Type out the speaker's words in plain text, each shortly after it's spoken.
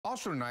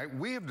Also tonight,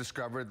 we have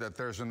discovered that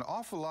there's an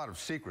awful lot of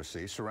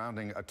secrecy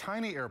surrounding a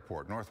tiny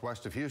airport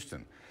northwest of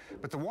Houston.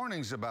 But the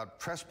warnings about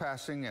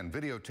trespassing and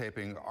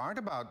videotaping aren't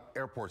about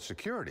airport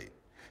security.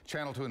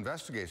 Channel 2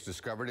 Investigates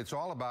discovered it's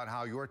all about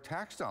how your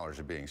tax dollars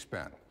are being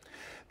spent.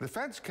 The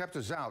feds kept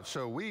us out,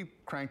 so we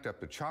cranked up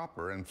the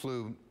chopper and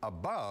flew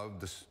above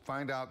to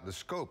find out the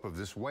scope of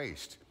this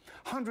waste.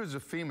 Hundreds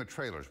of FEMA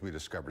trailers, we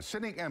discovered,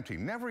 sitting empty,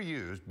 never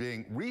used,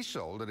 being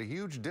resold at a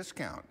huge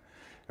discount.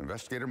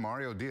 Investigator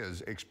Mario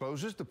Diaz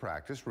exposes the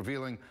practice,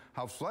 revealing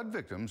how flood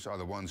victims are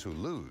the ones who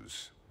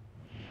lose.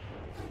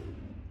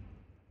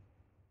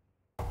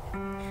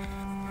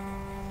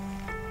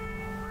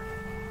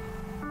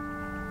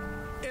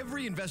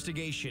 Every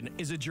investigation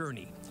is a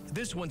journey.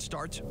 This one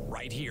starts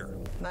right here.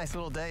 Nice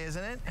little day,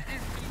 isn't it?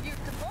 It's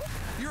beautiful.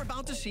 You're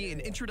about to see an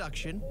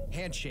introduction,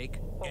 handshake,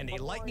 and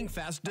a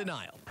lightning-fast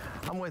denial.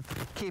 I'm with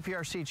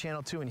KPRC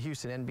Channel 2 in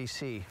Houston,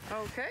 NBC.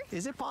 Okay.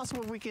 Is it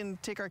possible we can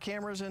take our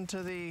cameras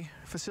into the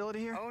facility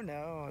here? Oh,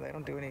 no, they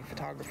don't do any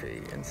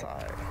photography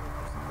inside.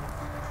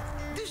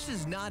 This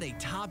is not a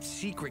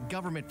top-secret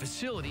government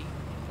facility.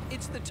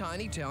 It's the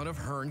tiny town of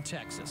Hearne,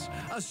 Texas,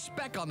 a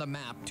speck on the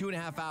map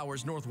 2.5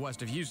 hours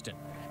northwest of Houston.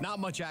 Not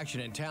much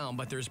action in town,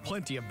 but there's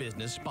plenty of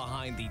business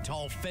behind the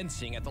tall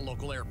fencing at the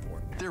local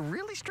airport. They're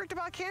really strict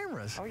about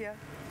cameras. Oh, yeah.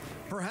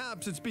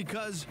 Perhaps it's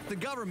because the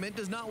government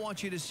does not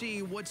want you to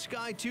see what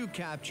Sky 2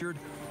 captured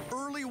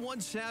early one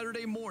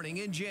Saturday morning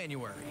in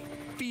January.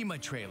 FEMA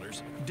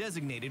trailers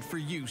designated for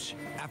use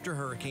after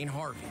Hurricane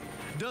Harvey.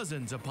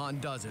 Dozens upon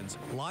dozens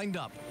lined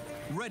up,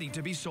 ready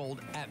to be sold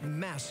at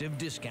massive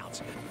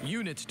discounts.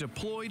 Units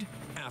deployed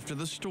after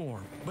the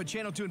storm. But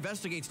Channel 2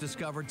 Investigates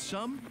discovered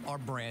some are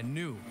brand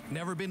new,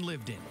 never been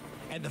lived in,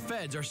 and the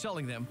feds are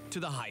selling them to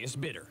the highest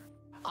bidder.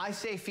 I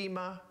say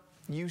FEMA,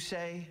 you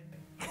say?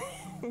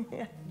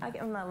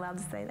 I'm not allowed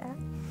to say that.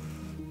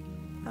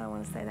 I don't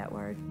want to say that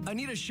word.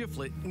 Anita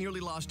Shiflett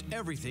nearly lost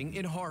everything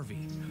in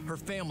Harvey. Her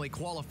family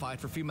qualified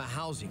for FEMA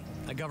housing,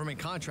 a government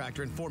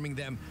contractor informing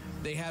them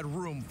they had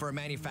room for a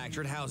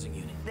manufactured housing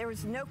unit. There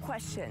was no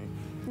question,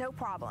 no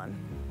problem.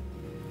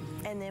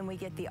 And then we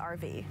get the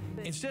RV.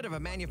 Instead of a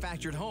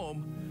manufactured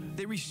home,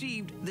 they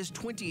received this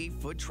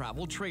 28-foot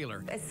travel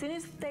trailer. As soon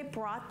as they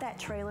brought that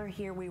trailer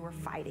here, we were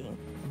fighting.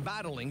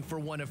 Battling for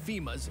one of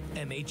FEMA's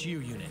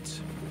MHU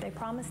units. They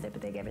promised it,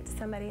 but they gave it to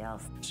somebody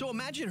else. So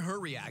imagine her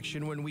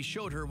reaction when we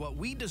showed her what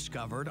we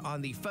discovered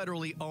on the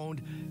federally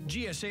owned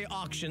GSA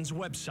Auctions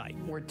website.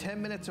 We're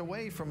 10 minutes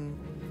away from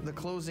the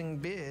closing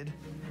bid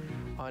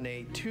on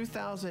a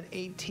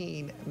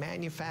 2018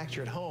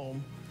 manufactured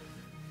home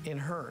in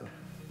Hearne.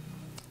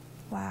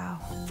 Wow.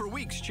 For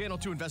weeks, Channel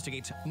 2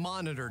 Investigates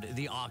monitored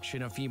the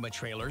auction of FEMA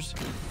trailers.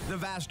 The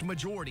vast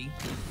majority,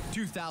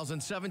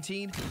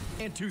 2017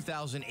 and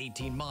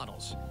 2018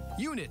 models.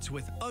 Units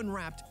with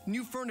unwrapped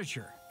new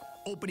furniture.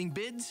 Opening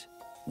bids,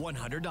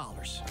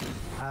 $100.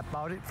 I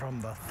bought it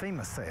from the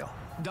FEMA sale.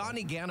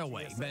 Donnie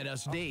Ganaway met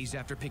us days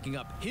after picking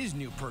up his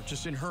new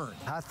purchase in Hearne.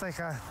 I think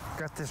I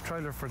got this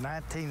trailer for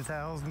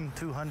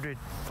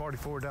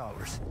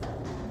 $19,244.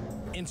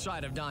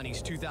 Inside of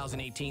Donnie's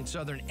 2018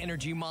 Southern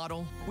Energy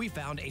model, we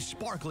found a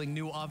sparkling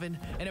new oven,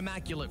 an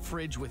immaculate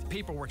fridge with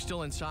paperwork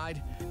still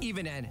inside,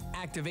 even an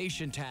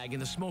activation tag in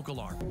the smoke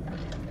alarm.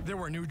 There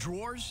were new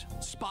drawers,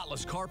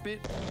 spotless carpet,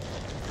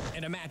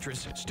 and a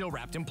mattress still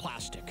wrapped in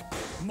plastic.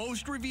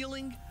 Most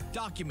revealing,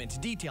 documents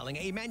detailing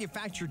a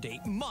manufacture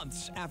date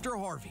months after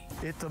Harvey.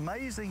 It's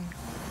amazing.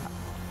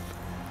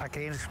 I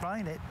can't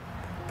explain it,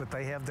 but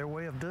they have their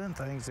way of doing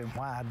things, and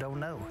why, I don't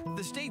know.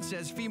 The state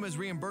says FEMA's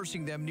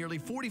reimbursing them nearly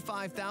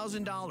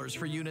 $45,000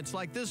 for units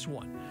like this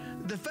one.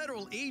 The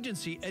federal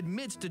agency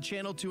admits to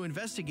Channel 2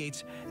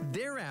 Investigates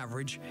their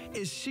average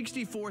is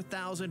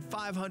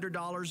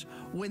 $64,500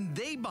 when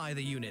they buy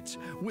the units,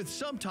 with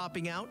some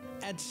topping out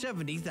at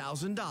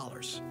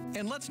 $70,000.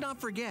 And let's not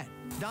forget,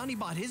 Donnie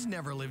bought his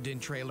never-lived-in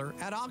trailer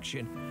at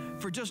auction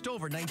for just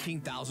over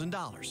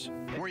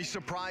 $19,000. Were you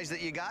surprised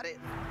that you got it?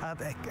 I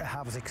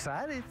was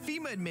excited.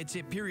 FEMA admits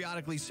it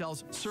periodically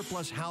sells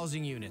surplus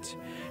housing units,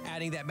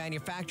 adding that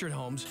manufactured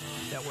homes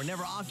that were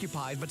never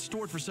occupied but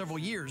stored for several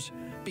years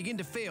begin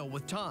to fail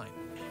with time.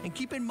 And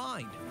keep in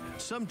mind,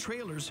 some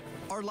trailers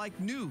are like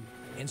new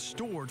and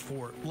stored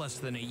for less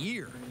than a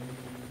year.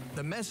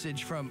 The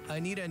message from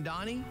Anita and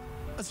Donnie,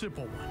 a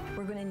simple one.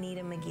 We're going to need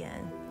them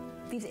again.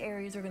 These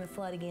areas are going to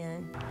flood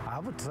again. I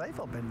would save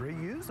them and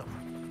reuse them.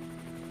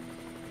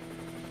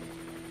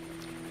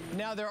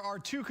 Now, there are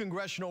two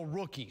congressional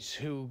rookies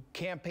who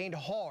campaigned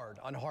hard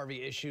on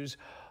Harvey issues.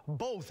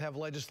 Both have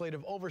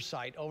legislative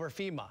oversight over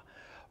FEMA.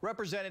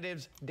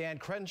 Representatives Dan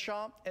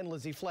Crenshaw and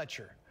Lizzie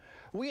Fletcher.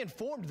 We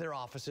informed their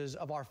offices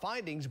of our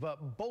findings,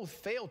 but both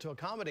failed to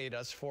accommodate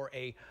us for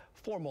a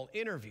formal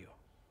interview.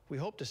 We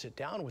hope to sit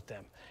down with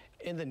them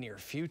in the near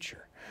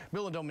future.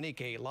 Bill and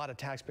Dominique, a lot of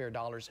taxpayer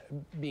dollars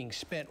being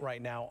spent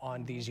right now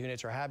on these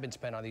units, or have been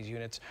spent on these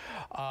units,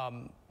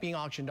 being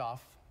auctioned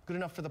off. Good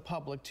enough for the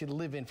public to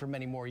live in for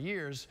many more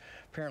years,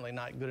 apparently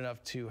not good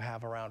enough to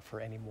have around for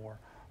any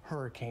more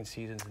hurricane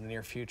seasons in the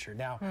near future.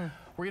 Now,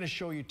 we're going to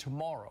show you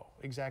tomorrow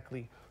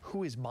exactly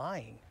who is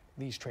buying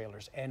these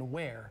trailers and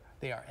where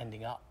they are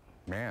ending up.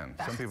 Man,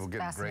 some people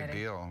get a great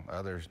deal,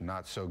 others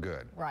not so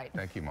good. Right.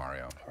 Thank you,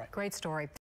 Mario. Great story.